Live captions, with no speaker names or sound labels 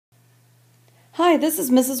Hi, this is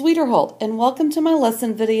Mrs. Wiederholt, and welcome to my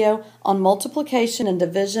lesson video on multiplication and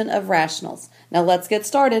division of rationals. Now let's get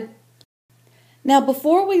started. Now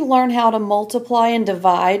before we learn how to multiply and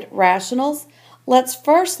divide rationals, let's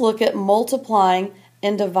first look at multiplying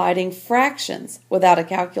and dividing fractions without a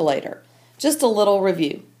calculator. Just a little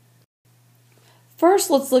review. First,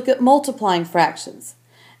 let's look at multiplying fractions.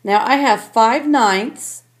 Now I have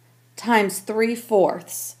 5/9 times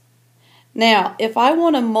 3/4. Now, if I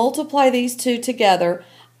want to multiply these two together,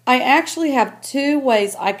 I actually have two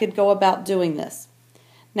ways I could go about doing this.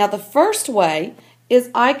 Now, the first way is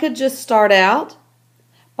I could just start out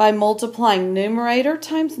by multiplying numerator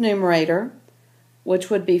times numerator, which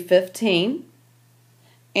would be 15,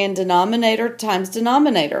 and denominator times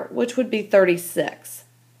denominator, which would be 36.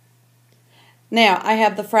 Now, I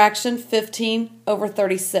have the fraction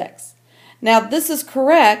 15/36. Now, this is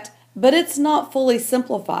correct, but it's not fully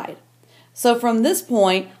simplified. So from this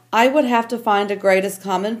point, I would have to find a greatest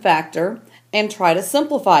common factor and try to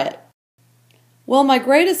simplify it. Well, my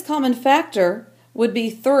greatest common factor would be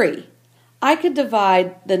 3. I could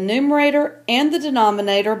divide the numerator and the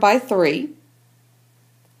denominator by 3.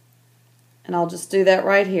 And I'll just do that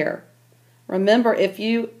right here. Remember, if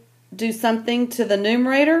you do something to the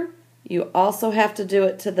numerator, you also have to do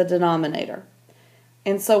it to the denominator.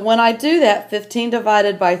 And so when I do that, 15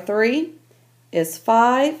 divided by 3 is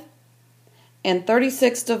 5. And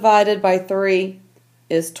 36 divided by 3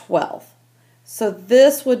 is 12. So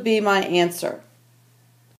this would be my answer.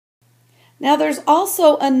 Now there's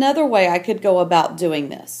also another way I could go about doing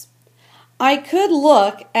this. I could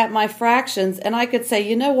look at my fractions and I could say,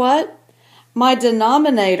 you know what? My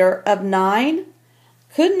denominator of 9,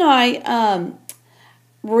 couldn't I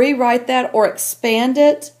rewrite that or expand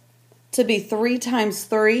it to be 3 times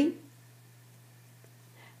 3?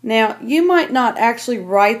 Now, you might not actually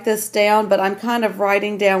write this down, but I'm kind of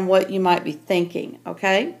writing down what you might be thinking,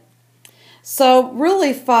 okay? So,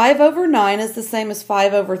 really, 5/9 is the same as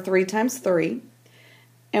 5/3 times 3.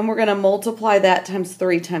 And we're going to multiply that times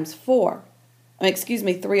 3 times 4. Excuse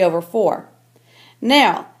me, 3/4.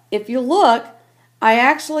 Now, if you look, I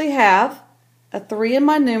actually have a 3 in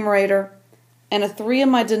my numerator and a 3 in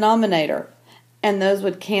my denominator. And those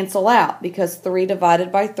would cancel out because 3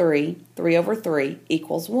 divided by 3, 3/3,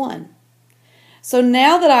 equals 1. So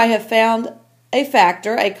now that I have found a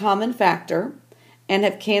factor, a common factor, and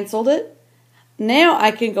have canceled it, now I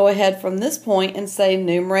can go ahead from this point and say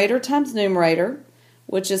numerator times numerator,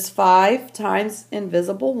 which is 5 times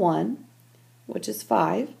invisible 1, which is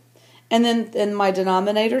 5. And then in my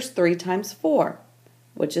denominator is 3 times 4,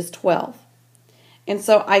 which is 12. And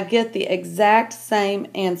so I get the exact same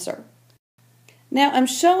answer. Now I'm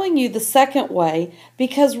showing you the second way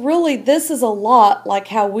because really this is a lot like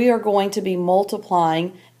how we are going to be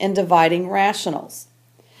multiplying and dividing rationals.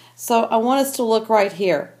 So I want us to look right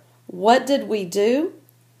here. What did we do?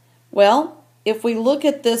 Well, if we look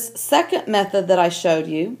at this second method that I showed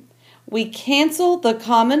you, we cancel the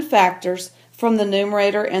common factors from the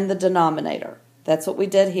numerator and the denominator. That's what we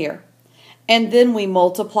did here. And then we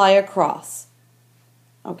multiply across.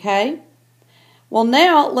 Okay? Well,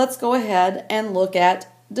 now let's go ahead and look at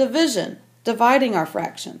division, dividing our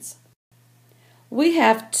fractions. We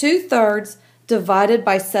have 2/3 divided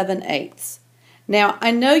by 7/8. Now,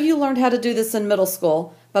 I know you learned how to do this in middle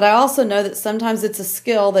school, but I also know that sometimes it's a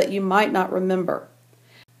skill that you might not remember.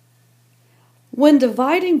 When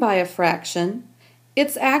dividing by a fraction,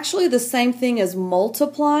 it's actually the same thing as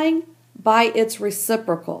multiplying by its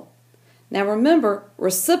reciprocal. Now remember,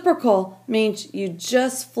 reciprocal means you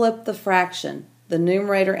just flip the fraction, the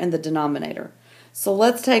numerator and the denominator. So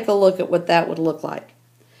let's take a look at what that would look like.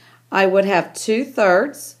 I would have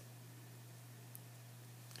 2/3,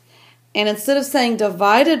 and instead of saying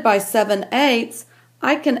divided by 7/8,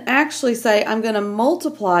 I can actually say I'm going to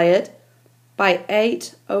multiply it by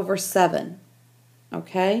 8/7.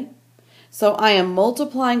 Okay? So I am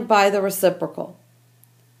multiplying by the reciprocal.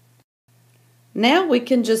 Now we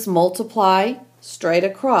can just multiply straight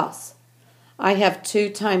across. I have 2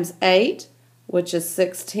 times 8, which is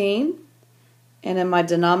 16. And in my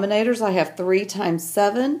denominators, I have 3 times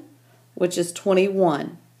 7, which is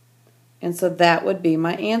 21. And so that would be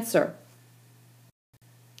my answer.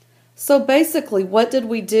 So basically, what did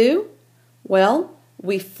we do? Well,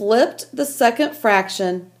 we flipped the second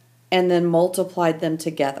fraction and then multiplied them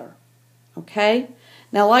together. Okay?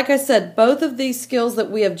 Now, like I said, both of these skills that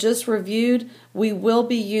we have just reviewed, we will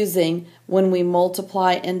be using when we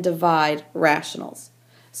multiply and divide rationals.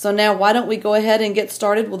 So now why don't we go ahead and get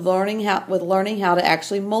started with learning how to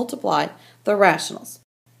actually multiply the rationals.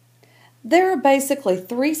 There are basically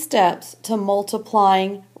 3 steps to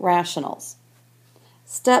multiplying rationals.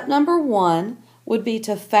 Step number 1 would be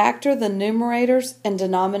to factor the numerators and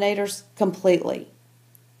denominators completely.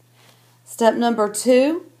 Step number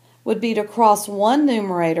 2 would be to cross one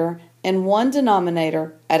numerator and one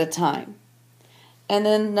denominator at a time. And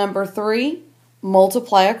then number 3,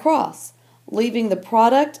 multiply across, leaving the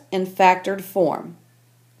product in factored form.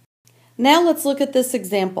 Now let's look at this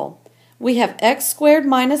example. We have x squared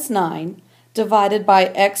minus 9 divided by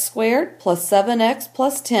x squared plus 7x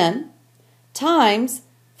plus 10 times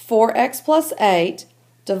 4x plus 8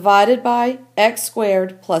 divided by x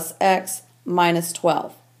squared plus x minus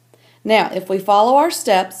 12. Now, if we follow our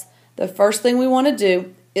steps, the first thing we want to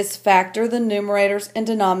do is factor the numerators and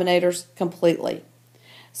denominators completely.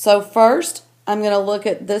 So first, I'm going to look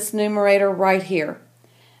at this numerator right here.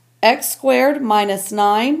 X squared minus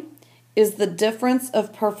 9 is the difference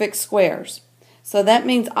of perfect squares. So that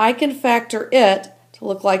means I can factor it to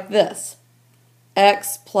look like this.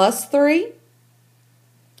 X plus 3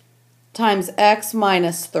 times x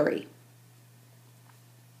minus 3.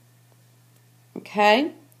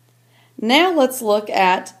 Okay? Now let's look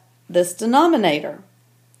at this denominator.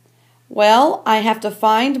 Well, I have to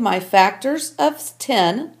find my factors of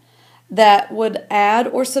 10 that would add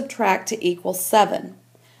or subtract to equal 7.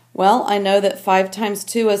 Well, I know that 5 times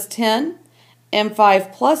 2 is 10, and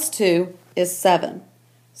 5 plus 2 is 7.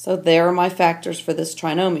 So there are my factors for this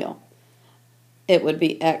trinomial. It would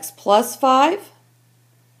be x plus 5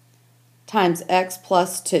 times x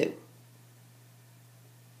plus 2.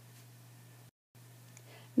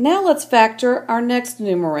 Now let's factor our next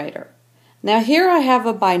numerator. Now here I have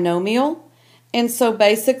a binomial, and so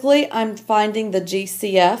basically I'm finding the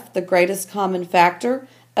GCF, the greatest common factor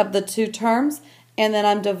of the two terms, and then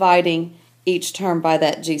I'm dividing each term by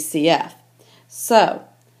that GCF. So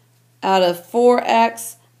out of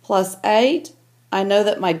 4x plus 8, I know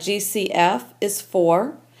that my GCF is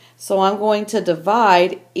 4, so I'm going to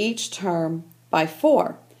divide each term by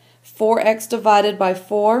 4. 4x divided by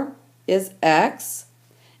 4 is x,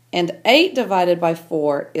 and 8 divided by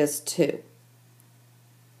 4 is 2.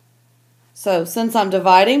 So since I'm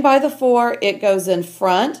dividing by the 4, it goes in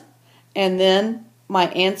front, and then my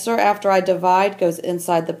answer after I divide goes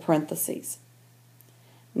inside the parentheses.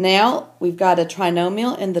 Now we've got a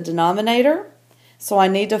trinomial in the denominator, so I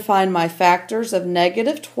need to find my factors of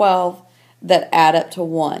negative 12 that add up to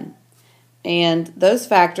 1. And those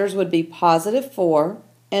factors would be positive 4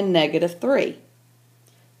 and negative 3.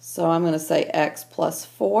 So I'm going to say x plus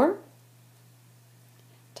 4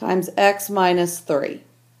 times x minus 3.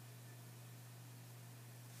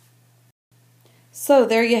 So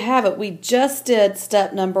there you have it. We just did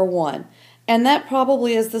step number 1, and that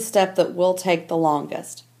probably is the step that will take the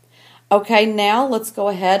longest. Okay, now let's go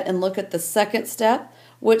ahead and look at the second step,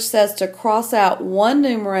 which says to cross out one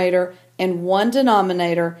numerator and one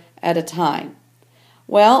denominator at a time.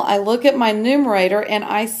 Well, I look at my numerator and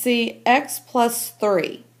I see x plus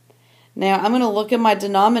 3. Now I'm going to look at my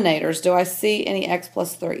denominators. Do I see any x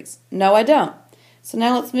plus 3's? No, I don't. So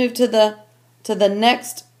now let's move to the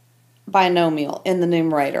next binomial in the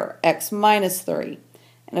numerator, x minus 3.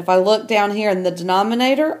 And if I look down here in the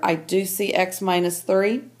denominator, I do see x minus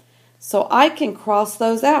 3. So I can cross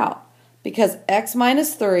those out because x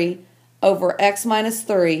minus 3 over x minus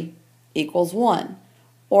 3 equals 1.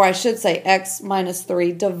 Or I should say x minus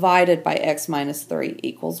 3 divided by x minus 3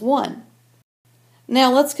 equals 1.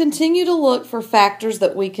 Now let's continue to look for factors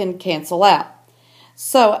that we can cancel out.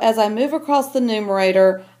 So as I move across the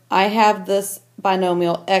numerator, I have this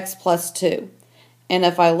binomial x plus 2. And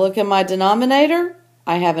if I look at my denominator,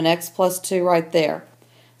 I have an x plus 2 right there.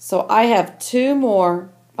 So I have two more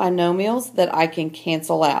binomials that I can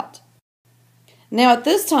cancel out. Now at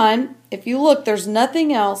this time, if you look, there's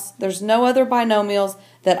nothing else, there's no other binomials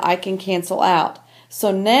that I can cancel out.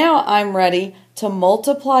 So now I'm ready to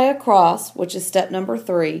multiply across, which is step number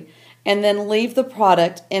 3, and then leave the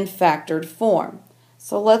product in factored form.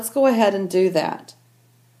 So let's go ahead and do that.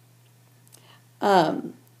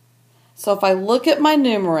 So if I look at my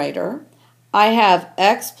numerator, I have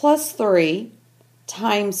x plus 3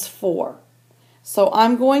 times 4. So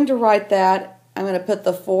I'm going to write that, I'm going to put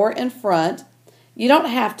the 4 in front. You don't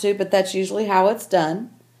have to, but that's usually how it's done,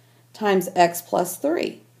 times x plus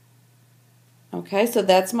 3. Okay, so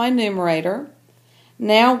that's my numerator.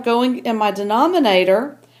 Now going in my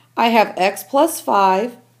denominator, I have x plus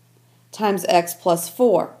 5 times x plus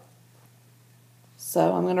 4.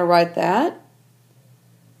 So I'm going to write that,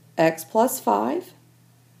 x plus 5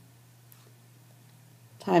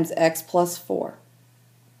 times x plus 4.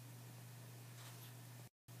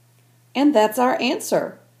 And that's our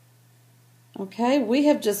answer. Okay, we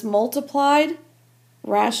have just multiplied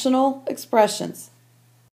rational expressions.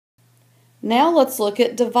 Now let's look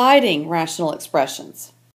at dividing rational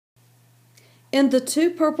expressions. In the two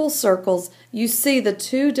purple circles, you see the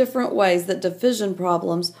two different ways that division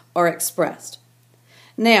problems are expressed.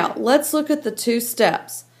 Now, let's look at the two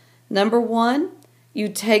steps. Number one, you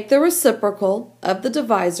take the reciprocal of the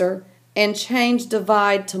divisor and change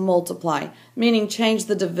divide to multiply, meaning change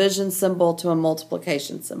the division symbol to a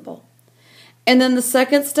multiplication symbol. And then the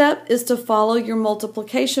second step is to follow your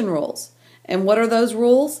multiplication rules. And what are those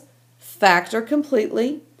rules? Factor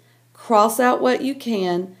completely, cross out what you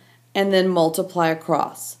can, and then multiply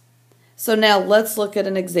across. So now let's look at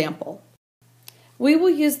an example. We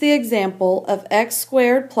will use the example of x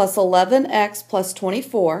squared plus 11x plus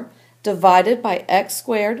 24 divided by x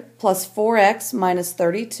squared plus 4x minus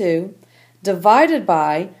 32 divided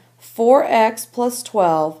by 4x plus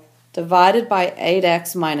 12 divided by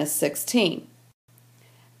 8x minus 16.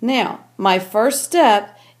 Now, my first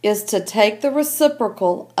step is to take the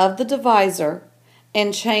reciprocal of the divisor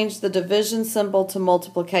and change the division symbol to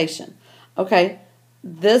multiplication. Okay,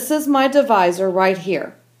 this is my divisor right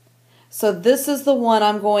here. So this is the one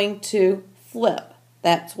I'm going to flip.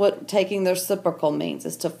 That's what taking the reciprocal means,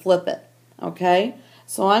 is to flip it. Okay,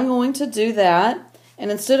 so I'm going to do that, and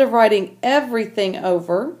instead of writing everything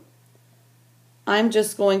over, I'm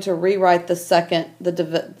just going to rewrite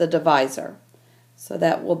the divisor. So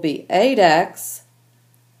that will be 8x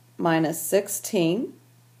minus 16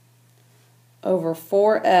 over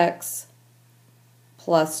 4x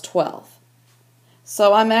plus 12.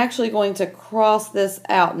 So I'm actually going to cross this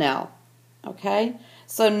out now. Okay?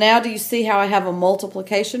 So now do you see how I have a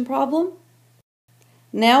multiplication problem?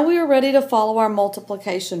 Now we are ready to follow our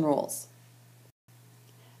multiplication rules.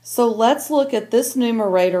 So let's look at this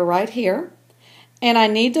numerator right here. And I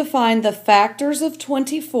need to find the factors of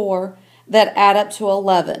 24 that add up to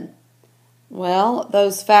 11. Well,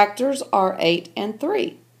 those factors are 8 and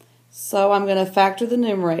 3. So I'm going to factor the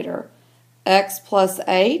numerator. X plus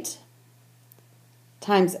 8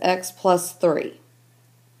 times x plus 3.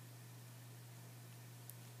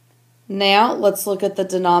 Now let's look at the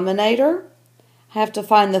denominator. I have to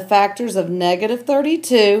find the factors of negative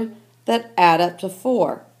 32 that add up to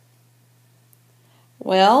 4.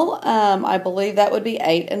 Well, I believe that would be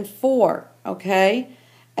 8 and 4. Okay?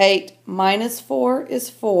 8 minus 4 is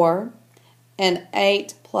 4. And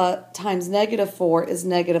 8 times negative 4 is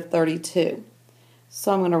negative 32.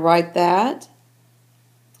 So I'm going to write that.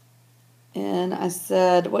 And I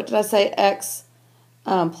said, what did I say? X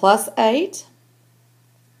plus 8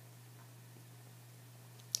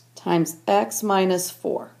 times x minus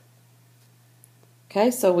 4.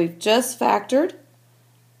 Okay, so we've just factored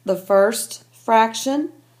the first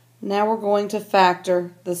fraction. Now we're going to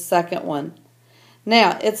factor the second one.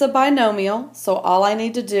 Now, it's a binomial, so all I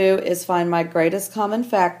need to do is find my greatest common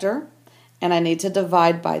factor, and I need to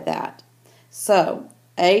divide by that. So,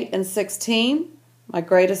 8 and 16, my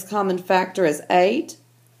greatest common factor is 8.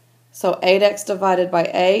 So, 8x divided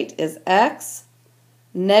by 8 is x.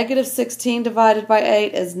 Negative 16 divided by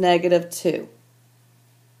 8 is negative 2.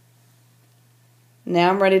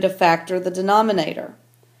 Now I'm ready to factor the denominator.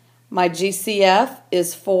 My GCF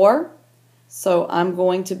is 4. So I'm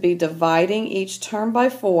going to be dividing each term by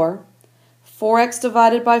 4. 4x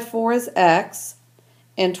divided by 4 is x,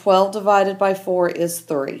 and 12 divided by 4 is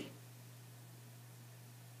 3.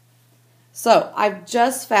 So I've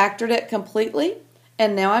just factored it completely,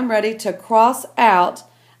 and now I'm ready to cross out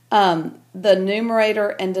the numerator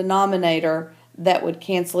and denominator that would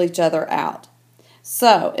cancel each other out.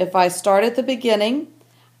 So if I start at the beginning,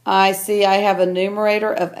 I see I have a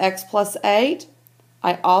numerator of x plus 8.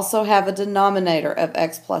 I also have a denominator of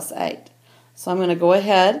x plus 8. So I'm going to go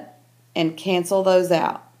ahead and cancel those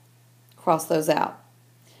out, cross those out.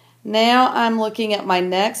 Now I'm looking at my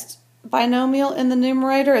next binomial in the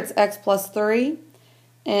numerator. It's x plus 3.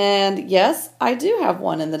 And yes, I do have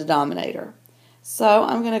one in the denominator. So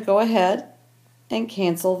I'm going to go ahead and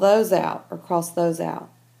cancel those out, or cross those out.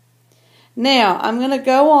 Now I'm going to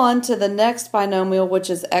go on to the next binomial, which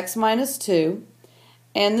is x minus 2.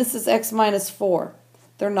 And this is x minus 4.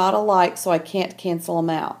 They're not alike, so I can't cancel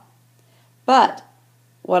them out. But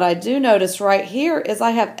what I do notice right here is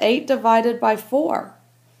I have 8 divided by 4.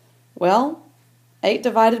 Well, 8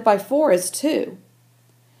 divided by 4 is 2.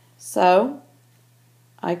 So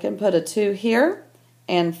I can put a 2 here,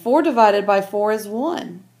 and 4 divided by 4 is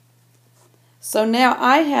 1. So now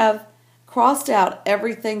I have crossed out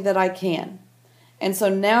everything that I can. And so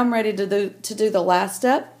now I'm ready to do the last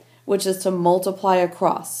step, which is to multiply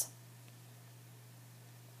across.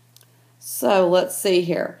 So let's see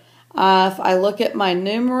here. If I look at my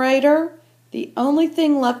numerator, the only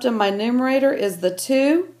thing left in my numerator is the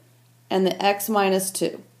 2 and the x minus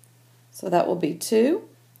 2. So that will be 2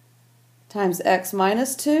 times x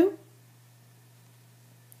minus 2.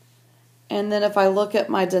 And then if I look at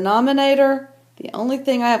my denominator, the only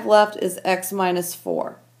thing I have left is x minus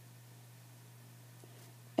 4.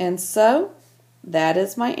 And so that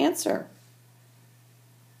is my answer.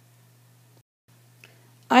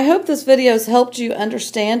 I hope this video has helped you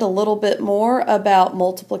understand a little bit more about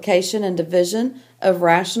multiplication and division of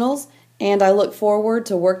rationals, and I look forward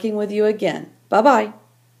to working with you again. Bye-bye.